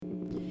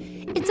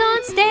It's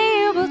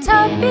Unstable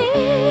Topics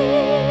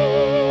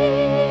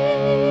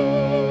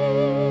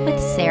with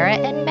Sarah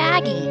and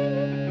Maggie.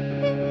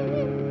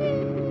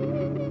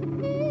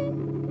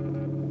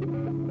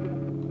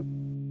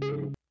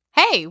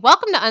 Hey,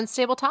 welcome to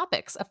Unstable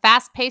Topics, a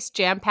fast-paced,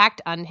 jam-packed,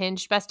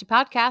 unhinged bestie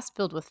podcast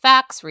filled with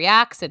facts,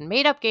 reacts, and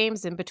made-up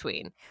games in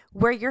between.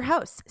 We're your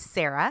hosts,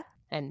 Sarah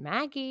And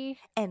Maggie.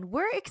 and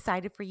we're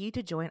excited for you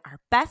to join our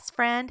best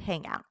friend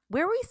hangout,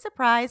 where we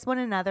surprise one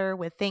another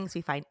with things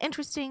we find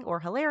interesting or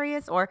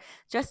hilarious, or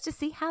just to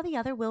see how the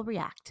other will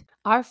react.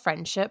 Our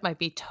friendship might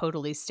be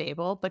totally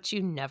stable, but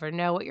you never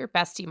know what your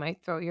bestie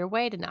might throw your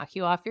way to knock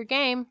you off your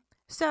game.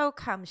 So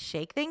come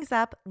shake things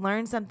up,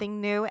 learn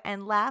something new,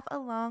 and laugh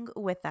along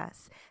with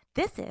us.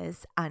 This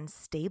is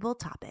Unstable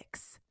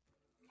Topics.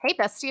 Hey,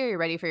 bestie, are you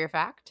ready for your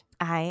fact?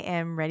 I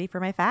am ready for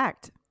my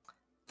fact.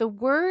 The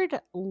word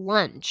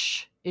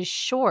lunch is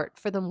short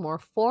for the more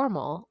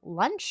formal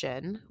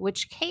luncheon,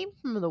 which came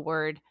from the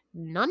word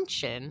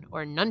nunchin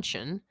or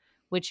nunchin,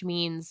 which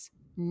means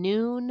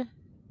noon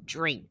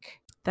drink.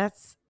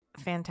 That's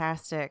a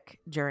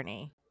fantastic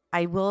journey.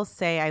 I will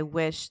say I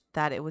wish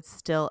that it was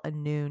still a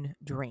noon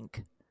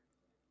drink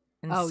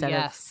instead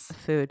of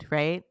food,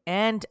 right?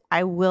 And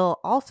I will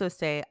also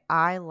say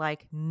I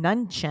like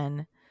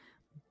Nunchin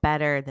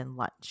better than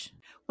lunch.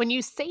 When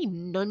you say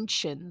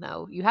nunchin,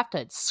 though, you have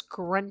to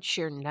scrunch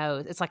your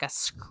nose. It's like a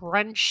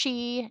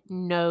scrunchy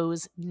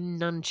nose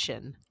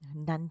nunchin.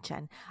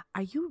 Nunchin.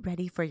 Are you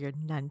ready for your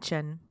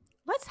Nunchin?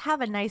 Let's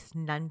have a nice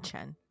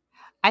Nunchin.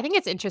 I think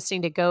it's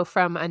interesting to go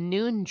from a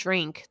noon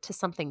drink to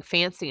something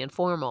fancy and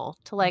formal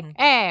to like, Mhm.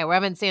 hey, we're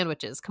having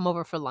sandwiches. Come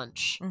over for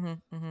lunch.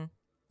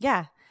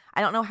 Yeah.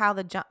 I don't know how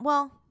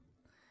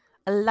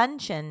a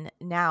luncheon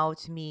now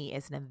to me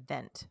is an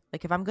event.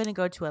 Like if I'm going to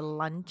go to a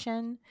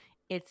luncheon,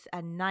 it's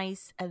a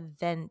nice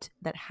event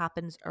that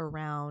happens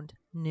around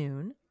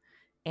noon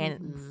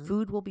and Mhm.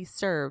 food will be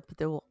served, but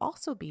there will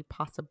also be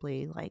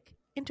possibly like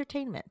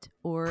entertainment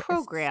or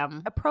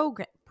Program.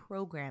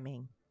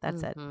 programming.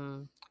 That's it.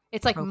 Mhm.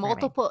 It's like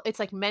Programming. it's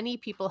like many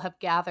people have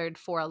gathered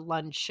for a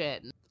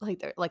luncheon.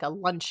 Like a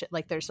lunch,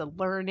 like there's a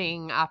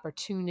learning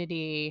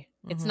opportunity.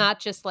 It's Mhm. not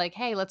just like,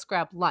 hey, let's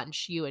grab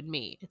lunch, you and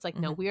me. It's like,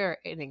 no, Mhm. we are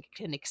in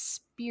an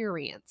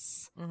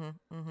experience.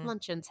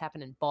 Luncheons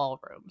happen in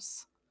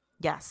ballrooms.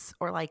 Yes,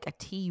 or like a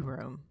tea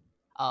room,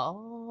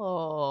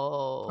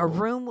 Oh. a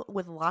room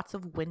with lots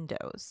of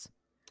windows.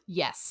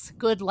 Yes,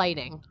 good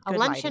lighting. A Good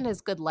luncheon lighting.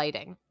 is good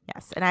lighting.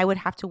 Yes, and I would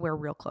have to wear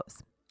real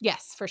clothes.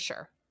 Yes, for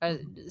sure. A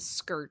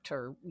skirt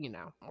or,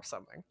 or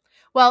something.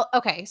 Well,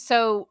 okay.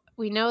 So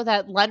we know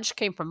that lunch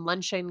came from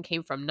luncheon,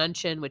 came from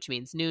nunchin, which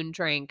means noon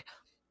drink.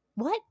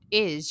 What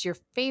is your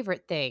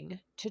favorite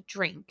thing to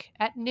drink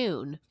at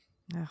noon?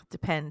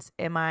 Depends.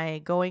 Am I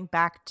going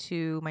back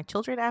to my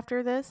children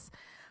after this,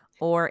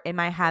 or am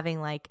I having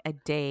like a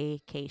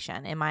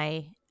daycation? Am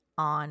I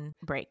on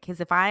break? Because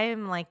if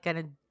I'm like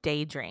gonna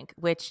day drink,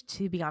 which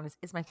to be honest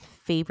is my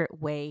favorite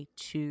way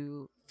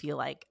to feel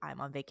like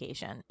I'm on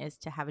vacation, is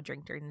to have a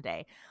drink during the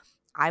day.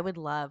 I would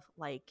love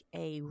like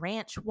a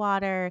ranch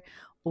water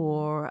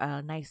or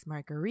a nice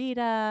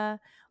margarita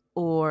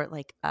or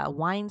like a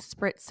wine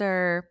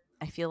spritzer.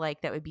 I feel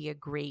like that would be a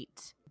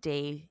great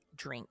day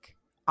drink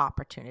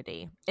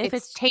opportunity. If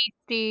It's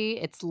tasty,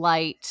 it's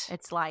light.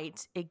 it's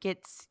light, it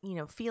gets,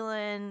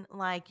 feeling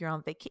like you're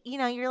on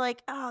vacation. You're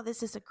like, oh,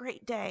 this is a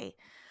great day.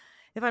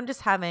 If I'm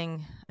just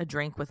having a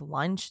drink with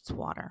lunch, it's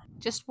water.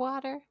 Just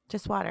water?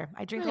 Just water.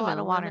 I drink Not a lot even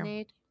of water.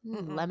 lemonade?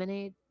 Mm-mm.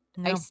 Lemonade?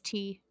 No, Iced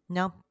tea?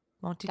 no,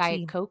 won't do Diet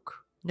tea. Coke?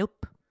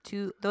 Nope.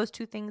 Those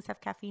two things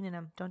have caffeine in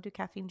them. Don't do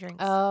caffeine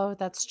drinks. Oh,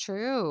 that's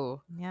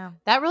true. Yeah.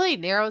 That really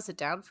narrows it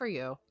down for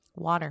you.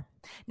 Water.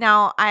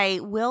 Now, I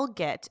will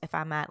get, if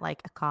I'm at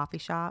like a coffee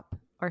shop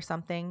or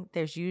something,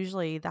 there's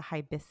usually the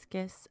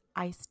hibiscus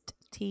iced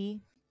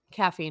tea.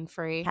 Caffeine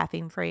free.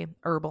 Caffeine free,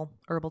 herbal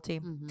tea.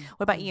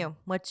 What about you?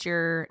 What's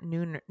your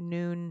noon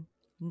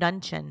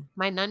nunchin?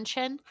 My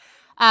nunchin?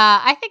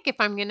 I think if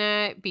I'm going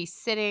to be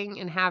sitting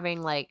and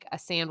having like a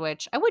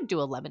sandwich, I would do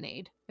a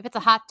lemonade. If it's a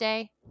hot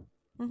day,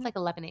 it's like a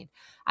lemonade.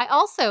 I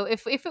also,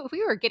 if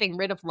we were getting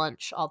rid of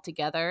lunch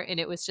altogether and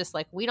it was just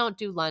like, we don't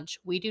do lunch,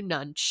 we do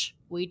nunch,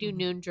 we do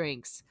noon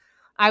drinks,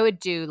 I would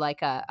do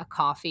like a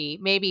coffee,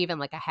 maybe even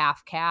like a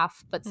half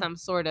calf, but some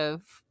sort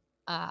of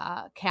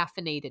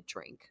caffeinated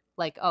drink.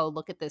 Like, oh,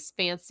 look at this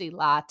fancy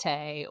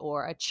latte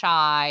or a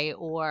chai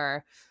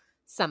or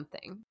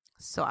something.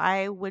 So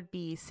I would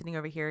be sitting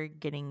over here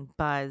getting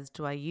buzzed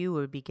while you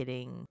would be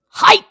getting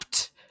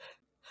hyped.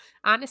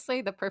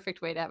 Honestly, the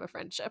perfect way to have a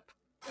friendship.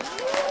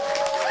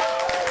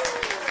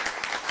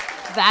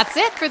 That's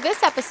it for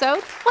this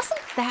episode. Wasn't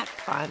that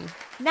fun?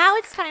 Now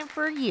it's time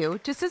for you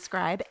to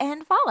subscribe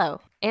and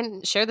follow.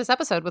 And share this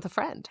episode with a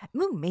friend.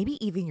 Ooh,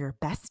 maybe even your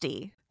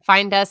bestie.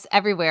 Find us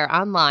everywhere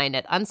online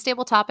at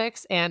Unstable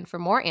Topics. And for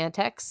more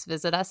antics,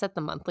 visit us at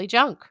the Monthly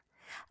Junk.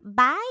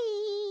 Bye.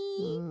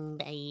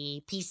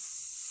 Bye.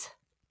 Peace.